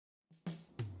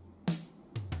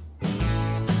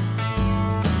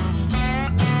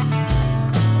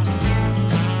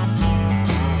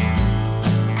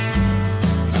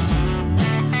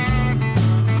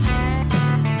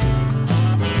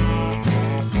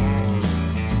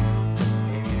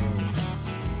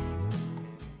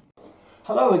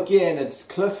Hello again, it's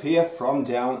Cliff here from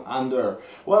Down Under.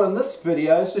 Well, in this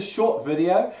video, it's a short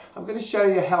video, I'm going to show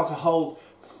you how to hold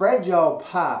fragile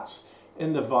parts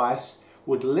in the vise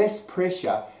with less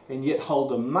pressure and yet hold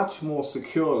them much more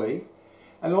securely,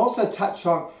 and also touch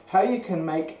on how you can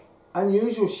make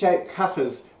unusual shaped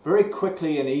cutters very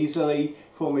quickly and easily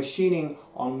for machining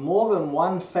on more than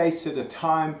one face at a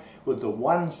time with the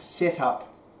one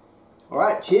setup.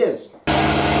 Alright, cheers!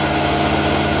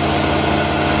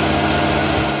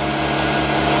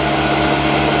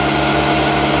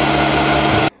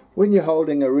 When you're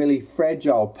holding a really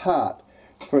fragile part,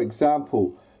 for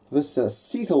example, this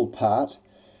acetal part,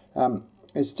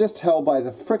 it's just held by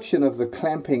the friction of the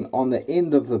clamping on the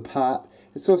end of the part.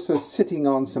 It's also sitting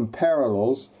on some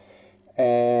parallels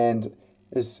and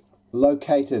is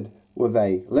located with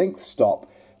a length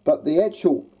stop, but the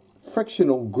actual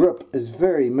frictional grip is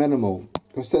very minimal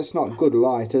because that's not good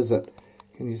light, is it?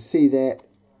 Can you see that?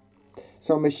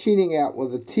 So I'm machining out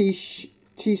with a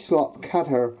T-slot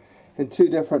cutter in two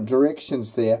different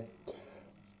directions there.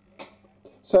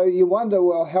 So you wonder,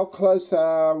 well, how close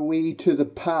are we to the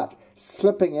part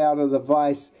slipping out of the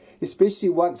vise, especially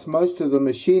once most of the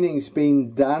machining's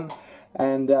been done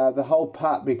and the whole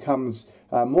part becomes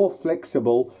more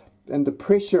flexible and the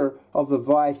pressure of the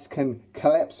vise can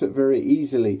collapse it very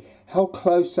easily. How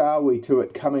close are we to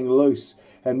it coming loose,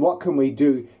 and what can we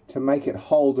do to make it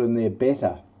hold in there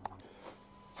better?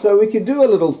 So we can do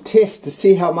a little test to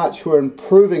see how much we're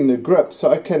improving the grip. So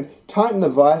I can tighten the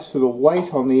vise with a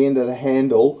weight on the end of the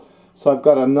handle, so I've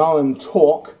got a known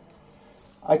torque.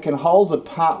 I can hold the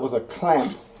part with a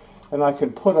clamp, and I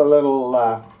can put a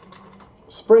little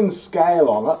spring scale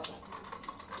on it.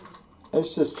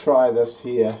 Let's just try this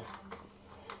here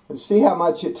and see how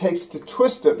much it takes to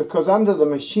twist it, because under the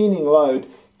machining load,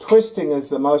 twisting is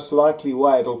the most likely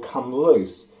way it'll come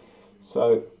loose.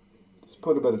 So let's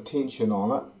put a bit of tension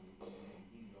on it.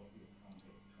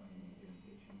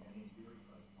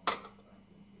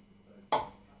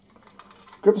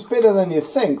 Grips better than you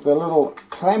think. The little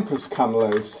clamp has come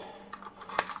loose.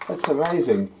 That's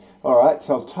amazing. Alright,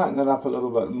 so I'll tighten it up a little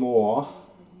bit more.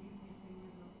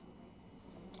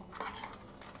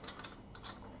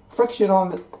 Friction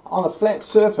on a flat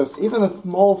surface, even a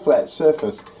small flat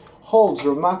surface, holds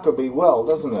remarkably well,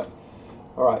 doesn't it?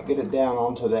 Alright, get it down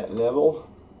onto that level.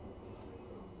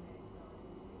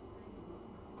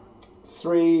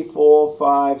 3, 4,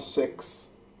 5, 6.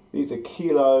 These are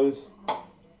kilos.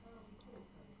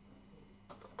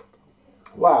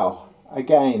 Wow,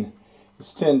 again,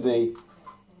 let's turn the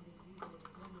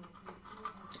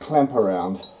clamp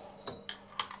around.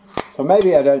 So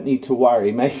maybe I don't need to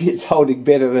worry, maybe it's holding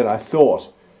better than I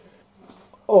thought.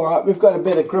 Alright, we've got a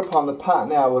better grip on the part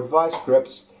now with vice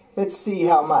grips. Let's see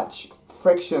how much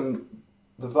friction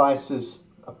the vise is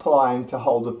applying to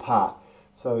hold the part.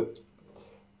 So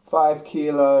 5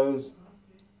 kilos,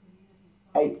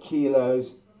 8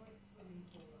 kilos,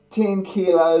 10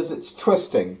 kilos, it's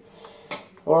twisting.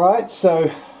 Alright,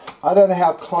 so I don't know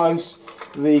how close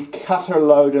the cutter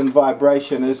load and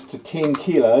vibration is to 10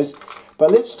 kilos, but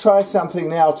let's try something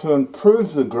now to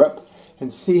improve the grip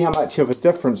and see how much of a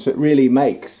difference it really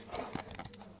makes.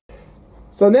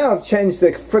 So now I've changed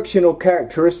the frictional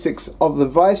characteristics of the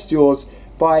vice jaws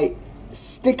by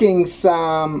sticking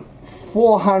some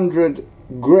 400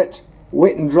 grit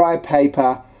wet and dry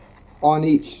paper on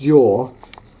each jaw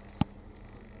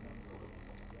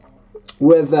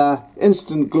with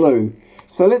instant glue.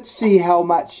 So let's see how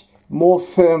much more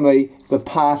firmly the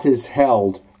part is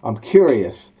held. I'm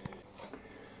curious.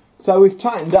 So we've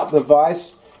tightened up the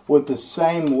vise with the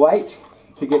same weight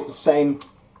to get the same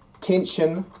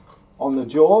tension on the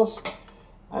jaws,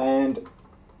 and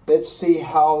let's see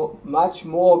how much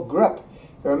more grip.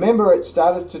 Remember, it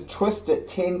started to twist at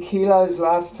 10 kilos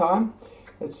last time.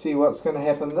 Let's see what's going to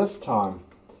happen this time.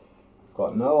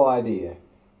 Got no idea.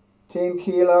 10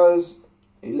 kilos,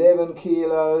 11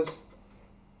 kilos,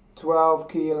 12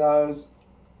 kilos,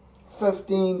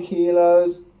 15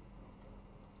 kilos,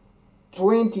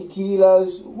 20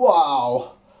 kilos,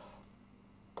 wow,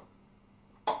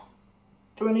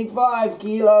 25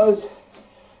 kilos,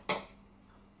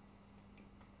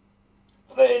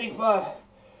 35,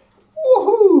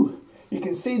 woohoo! You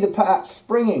can see the part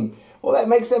springing. Well, that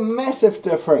makes a massive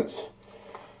difference.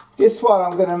 Guess what?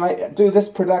 I'm going to do this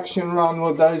production run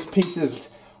with those pieces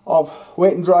of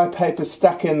wet and dry paper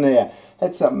stuck in there.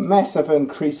 That's a massive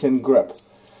increase in grip.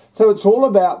 So it's all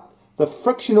about the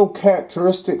frictional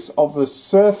characteristics of the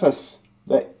surface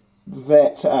that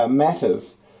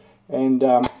matters, and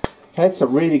that's a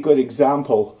really good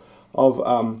example of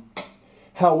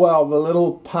how well the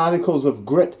little particles of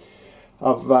grit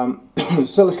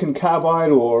silicon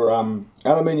carbide or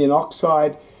aluminium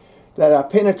oxide that are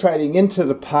penetrating into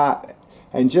the part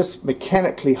and just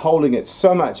mechanically holding it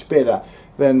so much better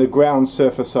than the ground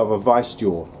surface of a vice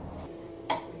jaw.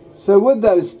 So with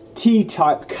those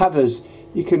T-type cutters,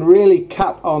 you can really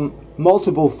cut on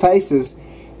multiple faces.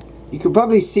 You can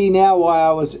probably see now why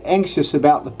I was anxious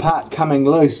about the part coming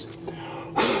loose.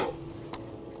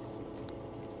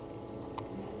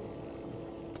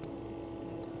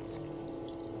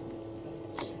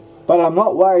 But I'm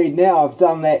not worried now. I've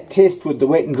done that test with the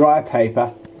wet and dry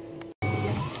paper.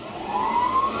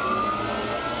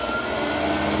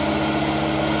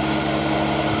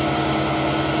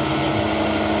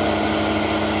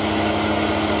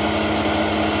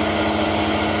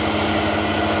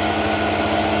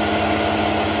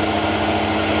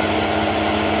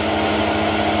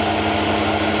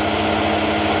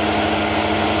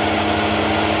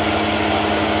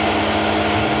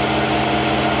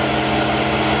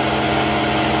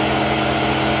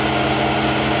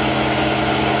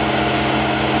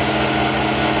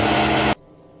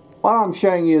 While I'm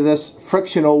showing you this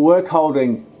frictional work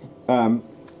holding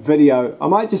video, I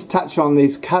might just touch on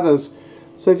these cutters.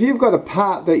 So if you've got a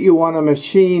part that you want to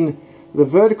machine the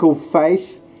vertical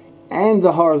face and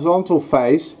the horizontal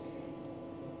face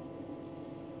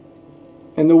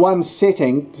in the one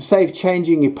setting to save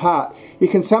changing your part, you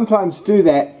can sometimes do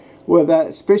that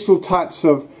with special types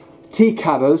of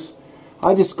T-cutters.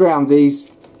 I just ground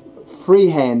these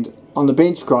freehand on the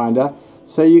bench grinder,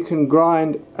 so you can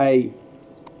grind a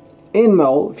end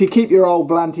mill. If you keep your old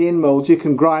blunt end mills, you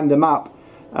can grind them up,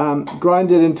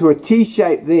 grind it into a T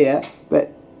shape there,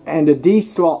 and a D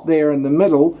slot there in the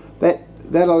middle. That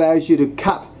allows you to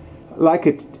cut like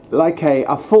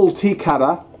a full T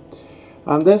cutter.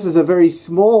 This is a very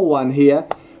small one here,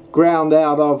 ground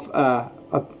out of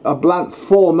a blunt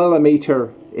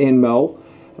 4mm end mill,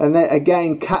 and that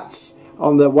again cuts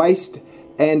on the waist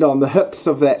and on the hips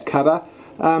of that cutter.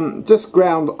 Just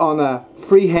ground on a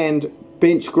freehand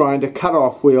bench grinder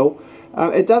cut-off wheel.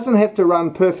 It doesn't have to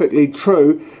run perfectly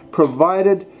true,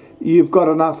 provided you've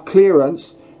got enough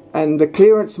clearance, and the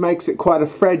clearance makes it quite a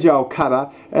fragile cutter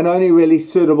and only really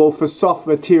suitable for soft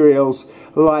materials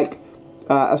like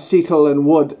acetal and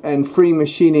wood and free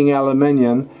machining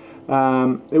aluminium.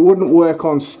 It wouldn't work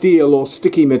on steel or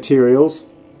sticky materials.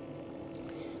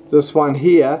 This one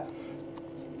here,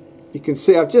 you can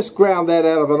see I've just ground that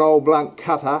out of an old blunt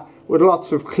cutter with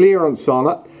lots of clearance on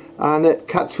it, and it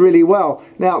cuts really well.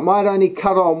 Now it might only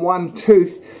cut on one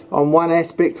tooth on one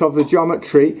aspect of the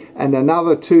geometry and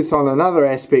another tooth on another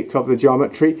aspect of the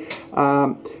geometry,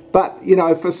 but you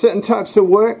know, for certain types of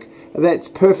work that's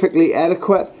perfectly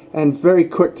adequate and very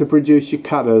quick to produce your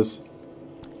cutters.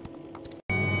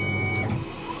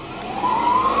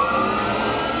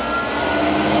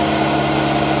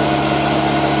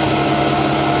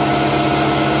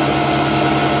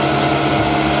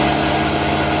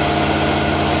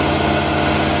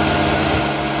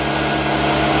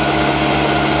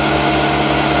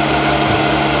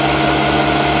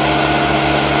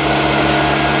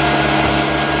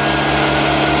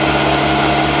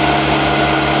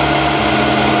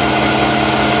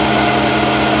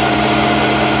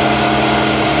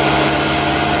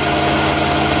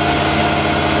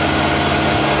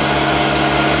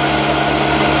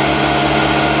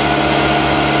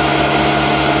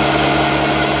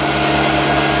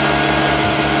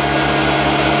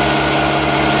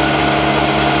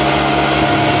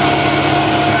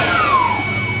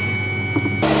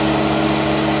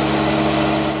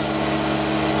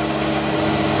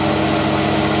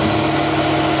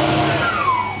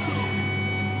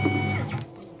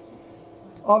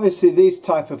 Obviously these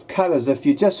type of cutters, if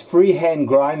you're just freehand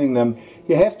grinding them,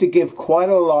 you have to give quite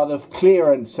a lot of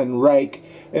clearance and rake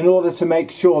in order to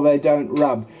make sure they don't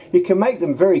rub. You can make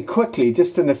them very quickly,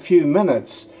 just in a few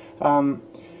minutes,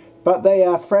 but they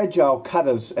are fragile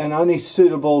cutters and only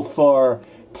suitable for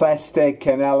plastic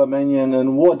and aluminium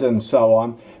and wood and so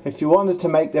on. If you wanted to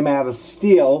make them out of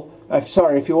steel,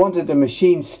 if you wanted to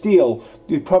machine steel,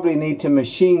 you'd probably need to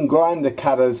machine grind the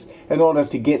cutters in order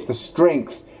to get the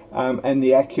strength and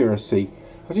the accuracy.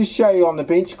 I'll just show you on the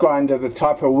bench grinder the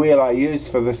type of wheel I use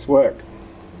for this work.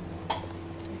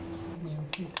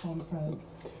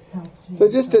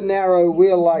 So just a narrow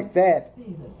wheel like that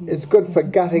is good for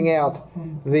gutting out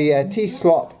the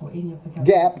T-slot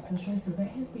gap,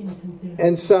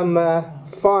 and some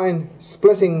fine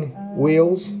splitting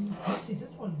wheels.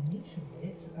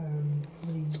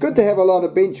 It's good to have a lot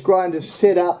of bench grinders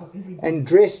set up and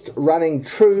dressed running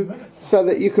true so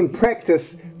that you can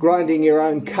practice grinding your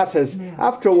own cutters.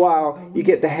 After a while you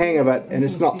get the hang of it and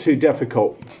it's not too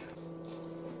difficult.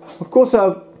 Of course,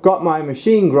 I've got my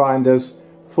machine grinders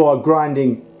for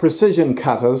grinding precision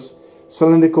cutters,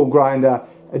 cylindrical grinder,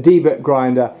 a D-bit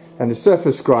grinder and a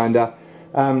surface grinder,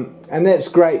 and that's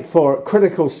great for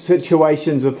critical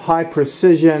situations of high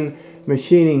precision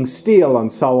machining steel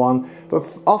and so on, but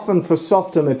often for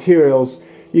softer materials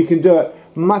you can do it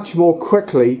much more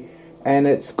quickly, and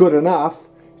it's good enough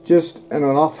just in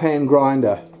an offhand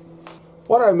grinder.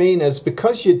 What I mean is,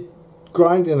 because you're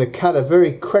grinding the cutter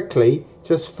very quickly,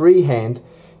 just freehand,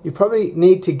 you probably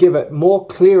need to give it more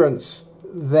clearance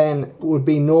than would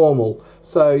be normal.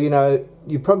 So, you know,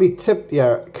 you probably tip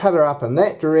your cutter up in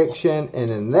that direction and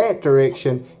in that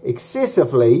direction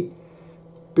excessively,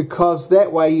 because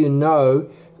that way you know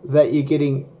that you're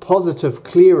getting positive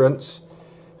clearance,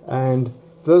 and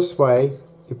this way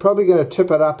you're probably going to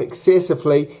tip it up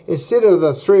excessively. Instead of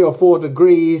the 3 or 4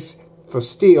 degrees for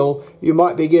steel, you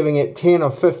might be giving it 10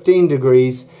 or 15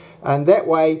 degrees, and that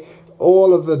way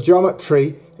all of the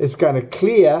geometry is going to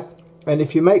clear. And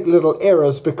if you make little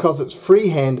errors, because it's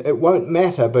freehand, it won't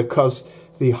matter, because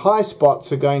the high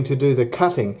spots are going to do the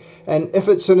cutting. And if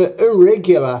it's an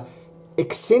irregular,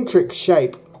 eccentric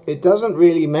shape, it doesn't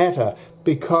really matter,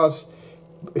 because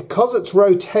it's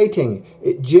rotating,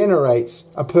 it generates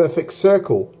a perfect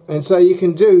circle. And so you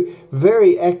can do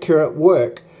very accurate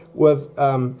work with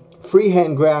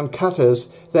freehand ground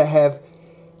cutters that have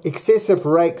excessive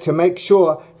rake to make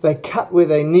sure they cut where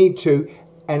they need to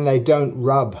and they don't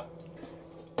rub.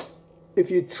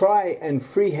 If you try and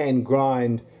freehand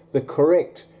grind the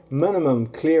correct minimum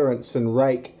clearance and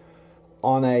rake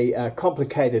on a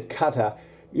complicated cutter,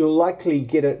 you'll likely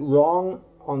get it wrong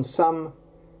on some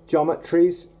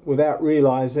geometries without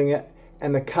realizing it,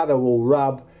 and the cutter will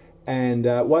rub and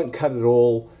won't cut at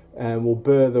all, and will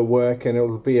burr the work, and it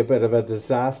will be a bit of a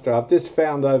disaster. I've just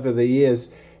found over the years,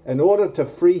 in order to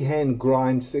freehand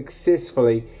grind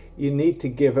successfully, you need to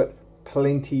give it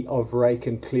plenty of rake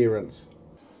and clearance.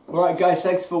 Alright guys,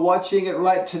 thanks for watching it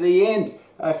right to the end.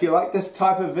 If you like this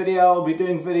type of video, I'll be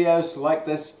doing videos like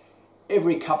this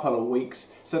every couple of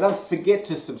weeks. So don't forget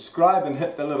to subscribe and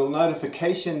hit the little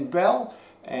notification bell,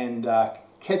 and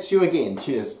catch you again.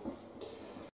 Cheers.